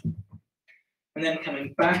 and then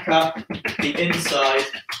coming back up the inside,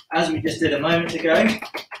 as we just did a moment ago,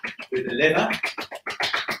 with the liver.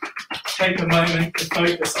 Take a moment to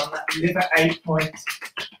focus on that liver 8 point,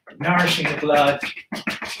 nourishing the blood,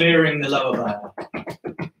 clearing the lower bladder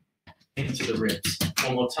into the ribs.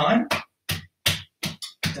 One more time.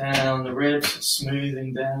 Down the ribs,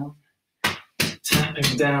 smoothing down,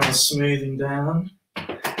 tapping down, smoothing down.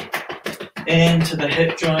 Into the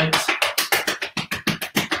hip joints,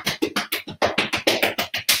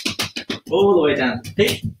 all the way down to the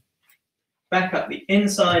feet, back up the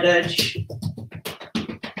inside edge.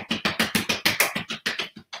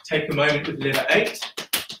 Take a moment with liver 8,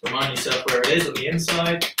 remind yourself where it is on the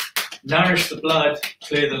inside, nourish the blood,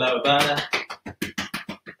 clear the lower bladder,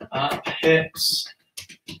 up hips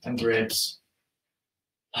and ribs.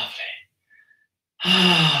 Lovely.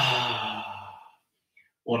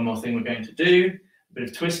 One more thing we're going to do, a bit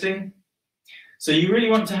of twisting. So you really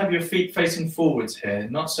want to have your feet facing forwards here,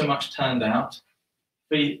 not so much turned out,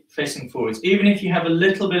 feet facing forwards. Even if you have a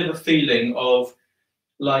little bit of a feeling of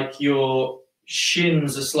like your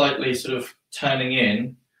shins are slightly sort of turning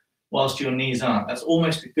in whilst your knees aren't, that's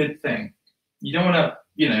almost a good thing. You don't want to,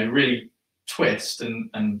 you know, really twist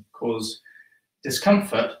and cause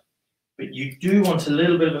discomfort, but you do want a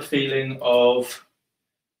little bit of a feeling of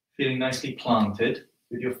feeling nicely planted,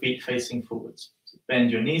 with your feet facing forwards. So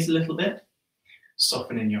bend your knees a little bit,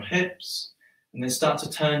 soften in your hips, and then start to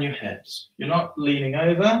turn your hips. You're not leaning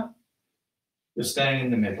over, you're staying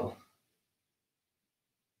in the middle.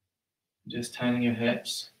 Just turning your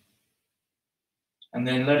hips. And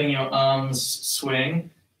then letting your arms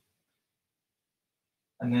swing.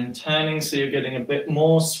 And then turning so you're getting a bit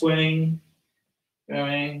more swing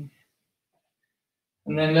going.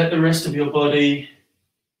 And then let the rest of your body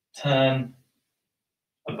turn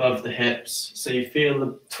above the hips, so you feel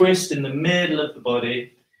the twist in the middle of the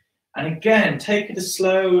body. And again, take it as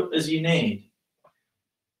slow as you need.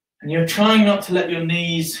 And you're trying not to let your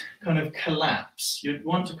knees kind of collapse. You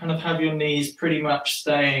want to kind of have your knees pretty much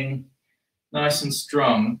staying nice and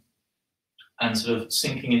strong and sort of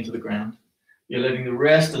sinking into the ground. You're letting the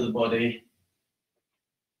rest of the body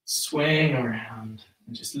swing around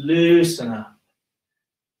and just loosen up.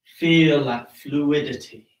 Feel that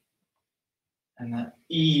fluidity and that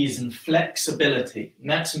ease and flexibility. And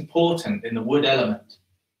that's important in the wood element.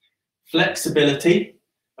 Flexibility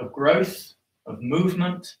of growth, of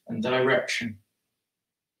movement and direction.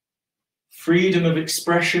 Freedom of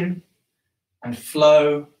expression and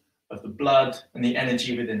flow of the blood and the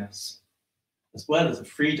energy within us, as well as the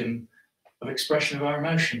freedom of expression of our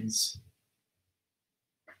emotions.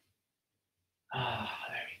 There we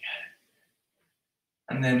go.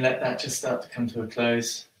 And then let that just start to come to a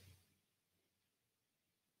close.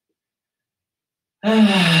 And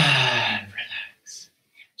relax.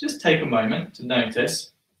 Just take a moment to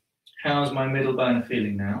notice, how's my middle bone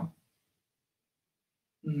feeling now?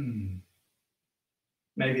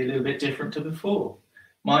 Maybe a little bit different to before.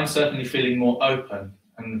 Mine's certainly feeling more open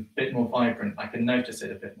and a bit more vibrant. I can notice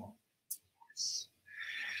it a bit more. Yes.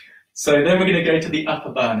 So then we're going to go to the upper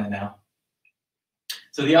burner now.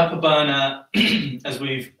 So the upper burner, as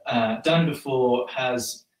we've done before,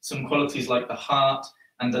 has some qualities like the heart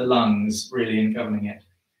and the lungs really in governing it.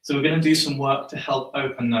 So we're going to do some work to help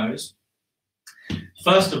open those.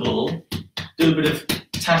 First of all, do a bit of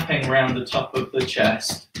tapping around the top of the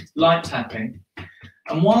chest, light tapping.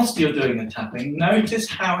 And whilst you're doing the tapping, notice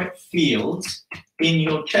how it feels in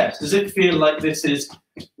your chest. Does it feel like this is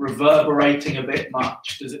reverberating a bit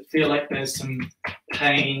much? Does it feel like there's some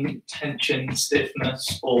pain, tension,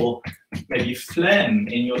 stiffness, or maybe phlegm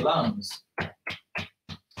in your lungs?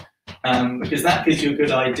 Because that gives you a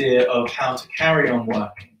good idea of how to carry on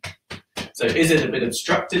working. So is it a bit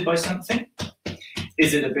obstructed by something?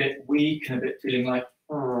 Is it a bit weak and a bit feeling like,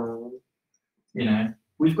 you know,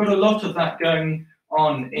 we've got a lot of that going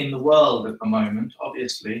on in the world at the moment,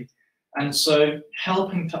 obviously. And so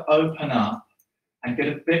helping to open up and get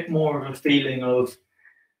a bit more of a feeling of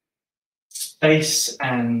space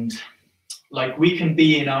and like we can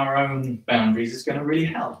be in our own boundaries is going to really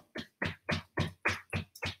help.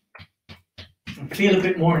 And feel a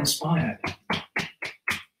bit more inspired.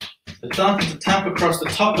 So starting to tap across the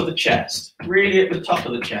top of the chest, really at the top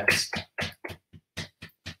of the chest.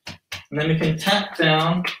 And then we can tap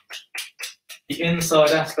down the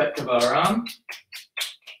inside aspect of our arm.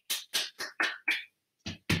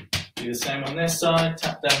 Do the same on this side,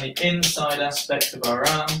 tap down the inside aspect of our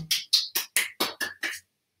arm,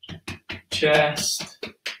 chest,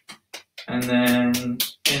 and then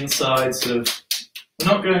inside sort of, we're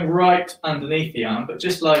not going right underneath the arm, but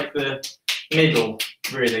just like the middle,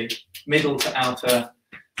 really, middle to outer,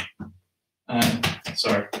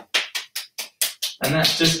 sorry. And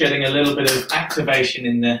that's just getting a little bit of activation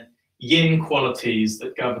in the yin qualities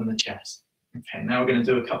that govern the chest. Okay, now we're going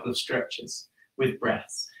to do a couple of stretches with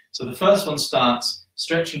breaths. So the first one starts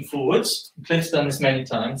stretching forwards. Cliff's done this many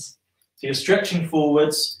times. So you're stretching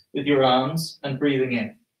forwards with your arms and breathing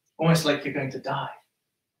in, almost like you're going to die.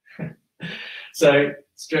 So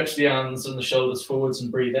stretch the arms and the shoulders forwards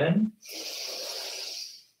and breathe in.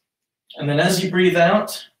 And then as you breathe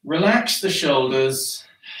out, relax the shoulders.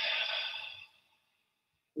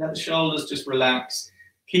 Let the shoulders just relax.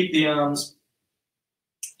 Keep the arms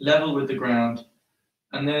level with the ground.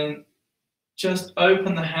 And then just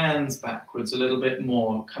open the hands backwards a little bit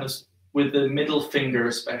more, kind of with the middle finger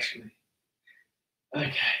especially.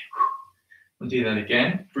 Okay, we'll do that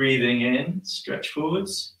again. Breathing in, stretch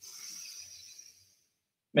forwards.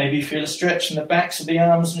 Maybe you feel a stretch in the backs of the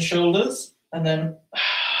arms and shoulders, and then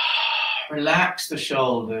relax the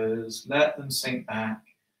shoulders, let them sink back.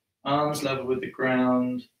 Arms level with the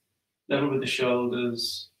ground, level with the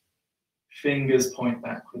shoulders. Fingers point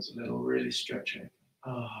backwards a little, really stretch it.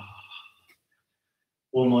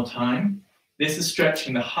 One more time. This is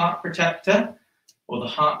stretching the heart protector or the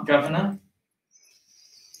heart governor.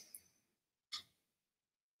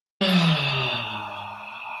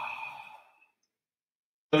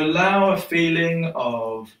 So allow a feeling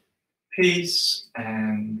of peace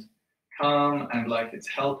and calm and like it's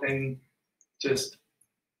helping just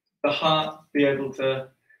the heart be able to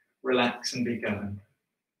relax and be governed.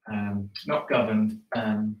 Not governed,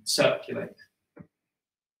 circulate.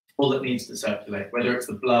 All that needs to circulate, whether it's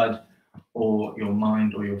the blood or your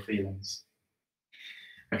mind or your feelings.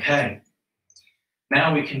 Okay,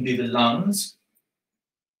 now we can do the lungs.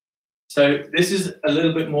 So this is a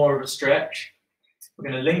little bit more of a stretch.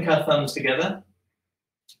 We're going to link our thumbs together.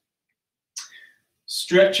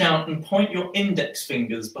 Stretch out and point your index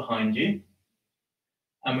fingers behind you.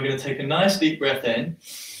 And we're going to take a nice deep breath in.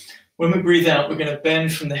 When we breathe out, we're going to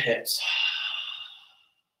bend from the hips.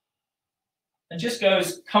 And just go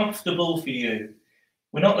as comfortable for you.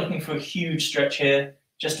 We're not looking for a huge stretch here,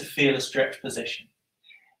 just to feel a stretch position.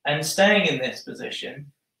 And staying in this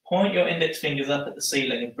position, point your index fingers up at the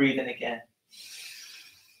ceiling and breathe in again.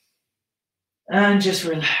 And just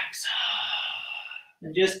relax.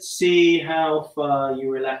 And just see how far you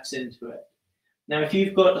relax into it. Now, if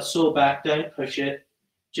you've got a sore back, don't push it.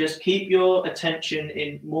 Just keep your attention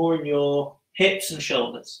more in your hips and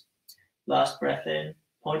shoulders. Last breath in.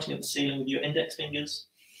 Pointing at the ceiling with your index fingers.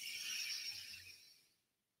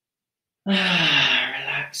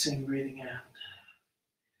 Relaxing, breathing out.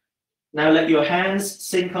 Now let your hands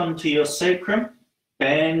sink onto your sacrum.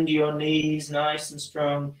 Bend your knees nice and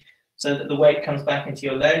strong so that the weight comes back into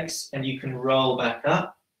your legs and you can roll back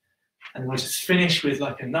up. And we'll just finish with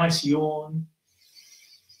like a nice yawn.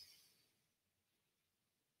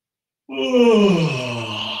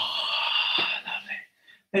 Oh, lovely.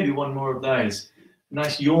 Maybe one more of those.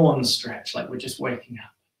 Nice yawn stretch, like we're just waking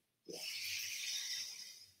up.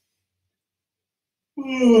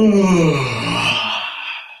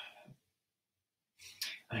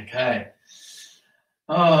 Okay.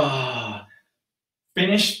 Ah,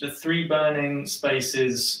 finish the 3 burning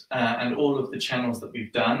spaces and all of the channels that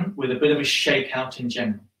we've done with a bit of a shake out in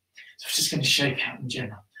general. So we're just going to shake out in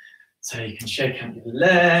general. So you can shake out your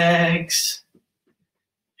legs,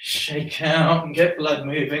 shake out and get blood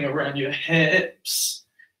moving around your hips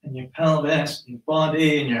and your pelvis and your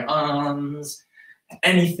body and your arms.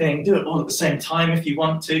 Anything, do it all at the same time if you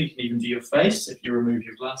want to. You can even do your face if you remove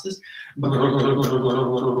your glasses.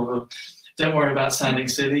 Don't worry about sounding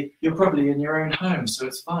silly. You're probably in your own home, so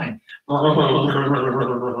it's fine.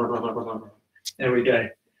 There we go.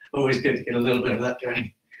 Always good to get a little bit of that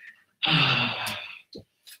going.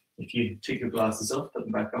 If you take your glasses off, put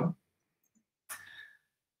them back on.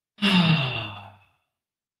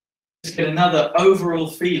 Just get another overall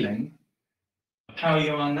feeling of how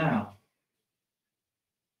you are now.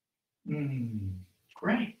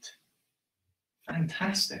 Great.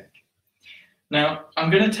 Fantastic. Now, I'm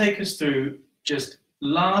going to take us through just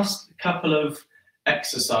last couple of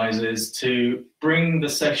exercises to bring the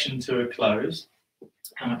session to a close.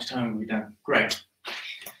 How much time have we done? Great.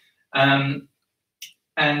 And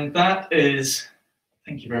that is,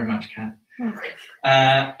 thank you very much, Kat.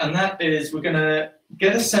 And that is, we're going to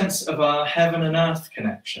get a sense of our heaven and earth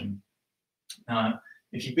connection. Now,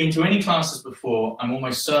 if you've been to any classes before, I'm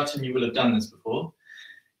almost certain you will have done this before.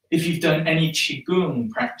 If you've done any Qi Gong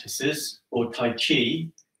practices or Tai Chi,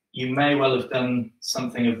 you may well have done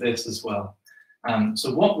something of this as well.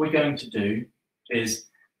 So what we're going to do is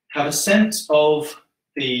have a sense of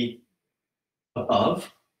the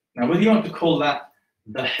above. Now, whether you want to call that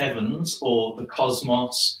the heavens or the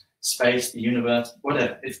cosmos, space, the universe,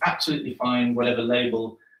 whatever, it's absolutely fine, whatever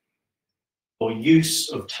label or use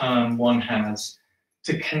of term one has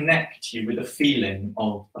to connect you with a feeling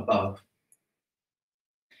of above.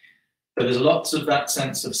 So there's lots of that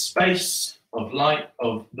sense of space, of light,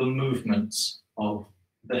 of the movements of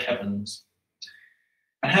the heavens.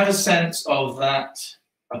 And have a sense of that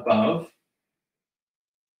above.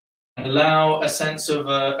 And allow a sense of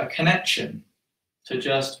a connection to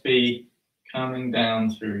just be coming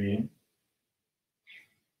down through you.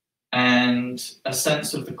 And a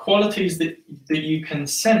sense of the qualities that you can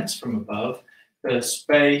sense from above, the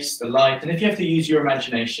space, the light. And if you have to use your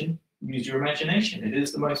imagination, use your imagination. It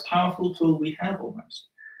is the most powerful tool we have almost.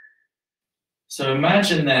 So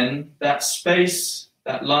imagine then that space,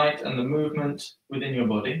 that light and the movement within your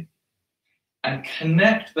body and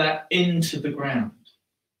connect that into the ground.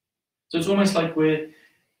 So it's almost like we're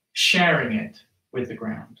sharing it with the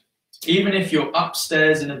ground. Even if you're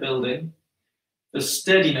upstairs in a building, the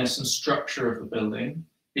steadiness and structure of the building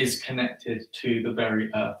is connected to the very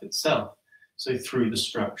earth itself. So through the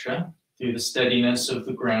structure, through the steadiness of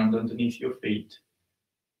the ground underneath your feet,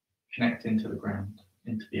 connect into the ground,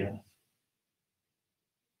 into the earth.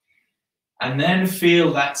 And then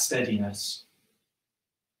feel that steadiness.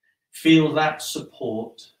 Feel that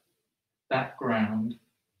support, that ground.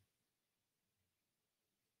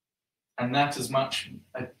 And that is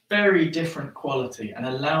a very different quality, and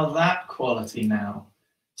allow that quality now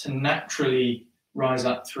to naturally rise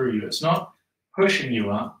up through you. It's not pushing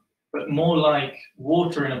you up, but more like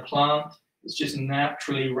water in a plant. It's just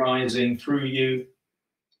naturally rising through you,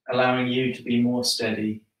 allowing you to be more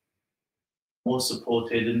steady, more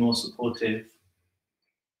supported and more supportive,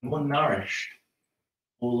 more nourished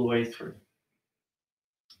all the way through.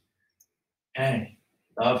 Okay,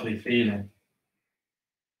 lovely feeling.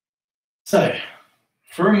 So,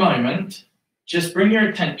 for a moment, just bring your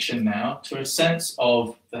attention now to a sense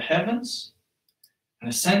of the heavens and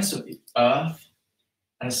a sense of the earth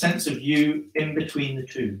and a sense of you in between the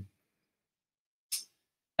two.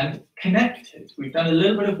 And connected. We've done a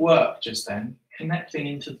little bit of work just then, connecting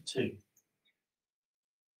into the two.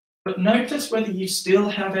 But notice whether you still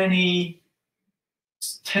have any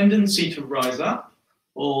tendency to rise up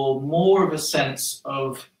or more of a sense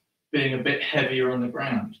of being a bit heavier on the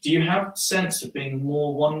ground. Do you have a sense of being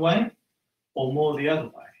more one way or more the other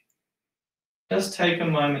way? Just take a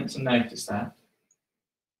moment to notice that.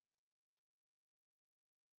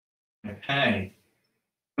 Okay.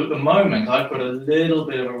 At the moment, I've got a little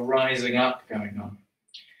bit of a rising up going on.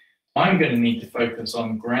 I'm going to need to focus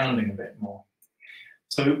on grounding a bit more.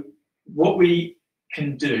 So what we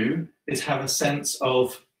can do is have a sense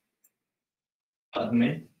of, pardon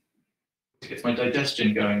me, to get my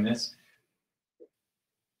digestion going this.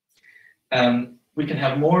 We can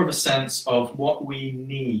have more of a sense of what we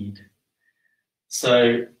need.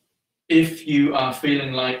 So if you are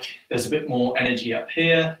feeling like there's a bit more energy up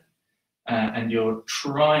here and you're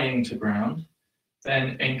trying to ground,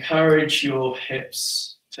 then encourage your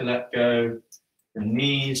hips to let go your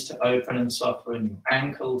knees to open and soften, your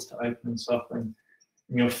ankles to open and soften,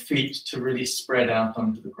 and your feet to really spread out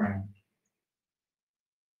onto the ground.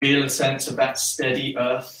 Feel a sense of that steady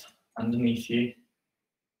earth underneath you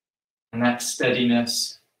and that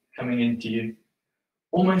steadiness coming into you,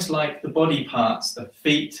 almost like the body parts, the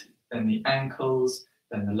feet, then the ankles,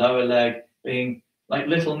 then the lower leg, being like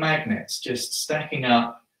little magnets, just stacking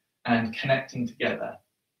up and connecting together.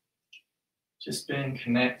 Just being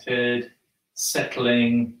connected,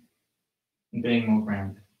 settling, and being more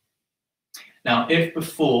grounded. Now, if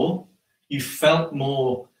before you felt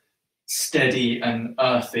more steady and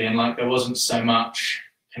earthy and like there wasn't so much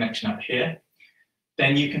connection up here,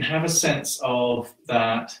 then you can have a sense of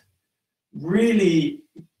that really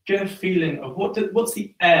good feeling of what's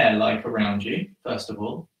the air like around you, first of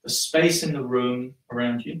all, the space in the room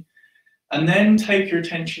around you, and then take your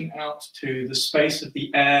attention out to the space of the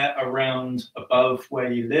air around above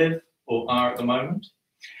where you live or are at the moment,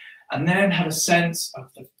 and then have a sense of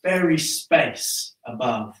the very space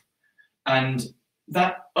above and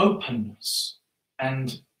that openness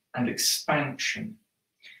and expansion,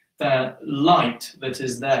 the light that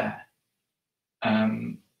is there.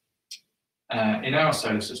 In our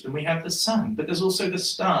solar system, we have the sun, but there's also the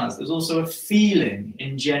stars. There's also a feeling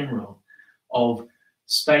in general of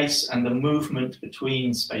space and the movement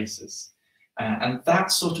between spaces. And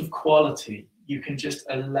that sort of quality you can just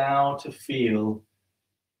allow to feel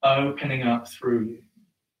opening up through you.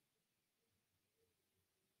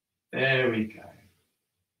 There we go.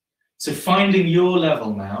 So finding your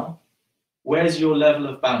level now, where's your level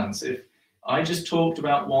of balance? If I just talked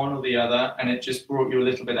about one or the other and it just brought you a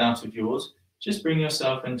little bit out of yours, just bring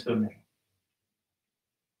yourself into a middle.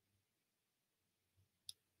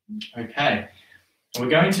 Okay, we're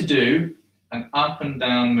going to do an up and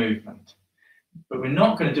down movement, but we're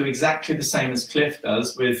not going to do exactly the same as Cliff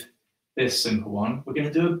does with this simple one. We're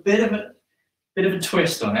going to do a bit of a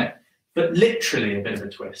twist on it, but literally a bit of a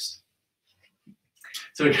twist.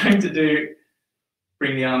 So we're going to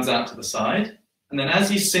bring the arms out to the side, and then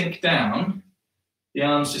as you sink down, the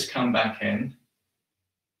arms just come back in,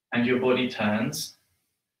 and your body turns.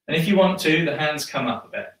 And if you want to, the hands come up a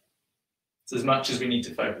bit. It's as much as we need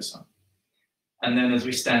to focus on. And then as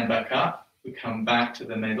we stand back up, we come back to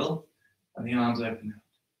the middle, and the arms open out.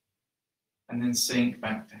 And then sink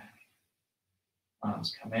back down.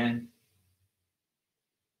 Arms come in.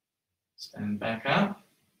 Stand back up.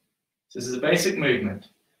 So this is a basic movement.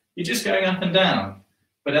 You're just going up and down.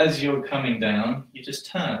 But as you're coming down, you just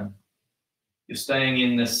turn. You're staying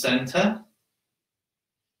in the center.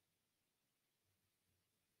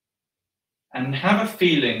 And have a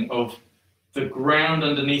feeling of the ground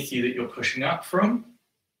underneath you that you're pushing up from.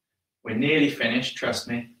 We're nearly finished, trust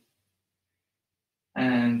me.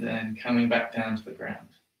 And then coming back down to the ground.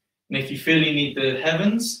 And if you feel you need the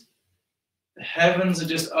heavens are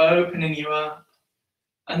just opening you up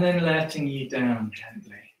and then letting you down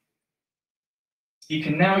gently. You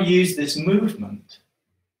can now use this movement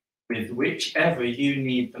with whichever you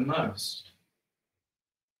need the most.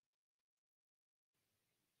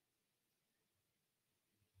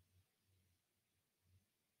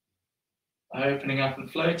 Opening up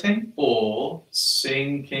and floating, or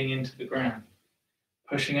sinking into the ground.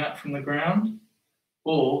 Pushing up from the ground,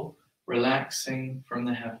 or relaxing from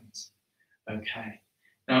the heavens. Okay,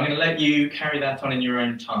 now I'm going to let you carry that on in your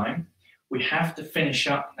own time. We have to finish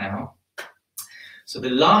up now. So the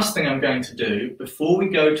last thing I'm going to do before we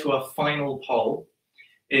go to our final poll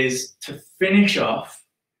is to finish off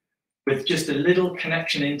with just a little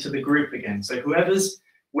connection into the group again. So whoever's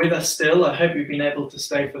with us still, I hope you've been able to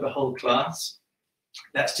stay for the whole class.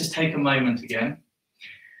 Let's just take a moment again.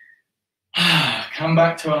 Come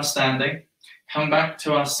back to our standing. Come back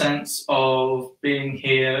to our sense of being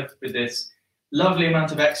here with this lovely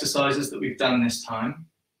amount of exercises that we've done this time.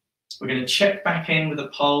 We're going to check back in with a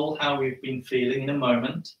poll, how we've been feeling in a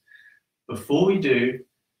moment. Before we do,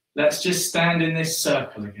 let's just stand in this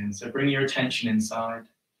circle again. So bring your attention inside.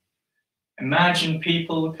 Imagine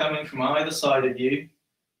people coming from either side of you,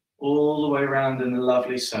 all the way around in a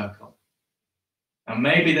lovely circle. Now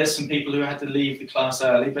maybe there's some people who had to leave the class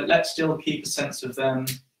early, but let's still keep a sense of them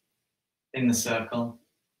in the circle.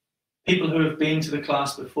 People who have been to the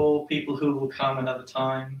class before, people who will come another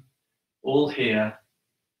time, all here.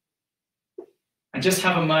 And just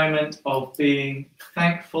have a moment of being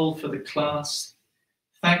thankful for the class,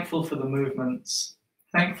 thankful for the movements,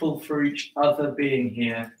 thankful for each other being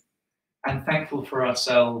here, and thankful for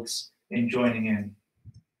ourselves in joining in.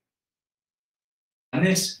 And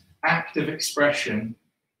this act of expression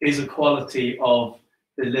is a quality of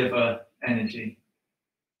the liver energy.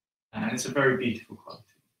 And it's a very beautiful quality.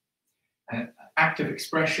 act of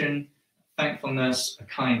expression, thankfulness, a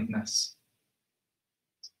kindness.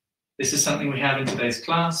 This is something we have in today's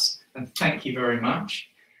class, and thank you very much.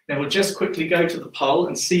 Now we'll just quickly go to the poll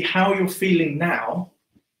and see how you're feeling now.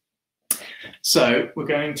 So we're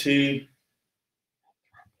going to,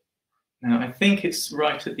 now I think it's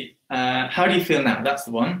right at the, how do you feel now? That's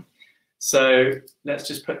the one. So let's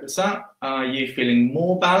just put this up. Are you feeling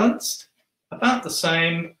more balanced, about the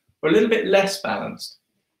same, or a little bit less balanced?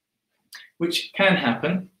 Which can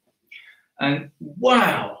happen. And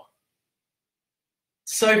wow,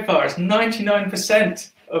 so far it's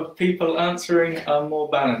 99% of people answering are more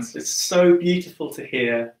balanced. It's so beautiful to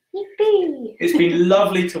hear. Yippee! It's been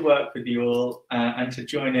lovely to work with you all and to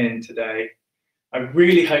join in today. I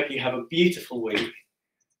really hope you have a beautiful week.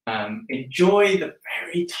 Enjoy the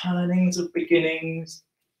very turnings of beginnings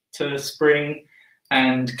to spring,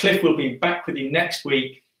 and Cliff will be back with you next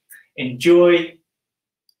week. Enjoy.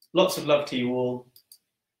 Lots of love to you all.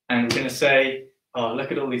 And we're going to say, oh,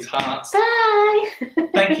 look at all these hearts. Bye!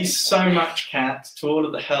 Thank you so much, Kat, to all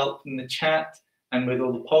of the help in the chat and with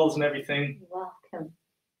all the polls and everything. You're welcome.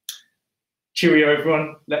 Cheerio,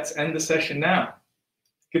 everyone. Let's end the session now.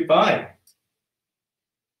 Goodbye.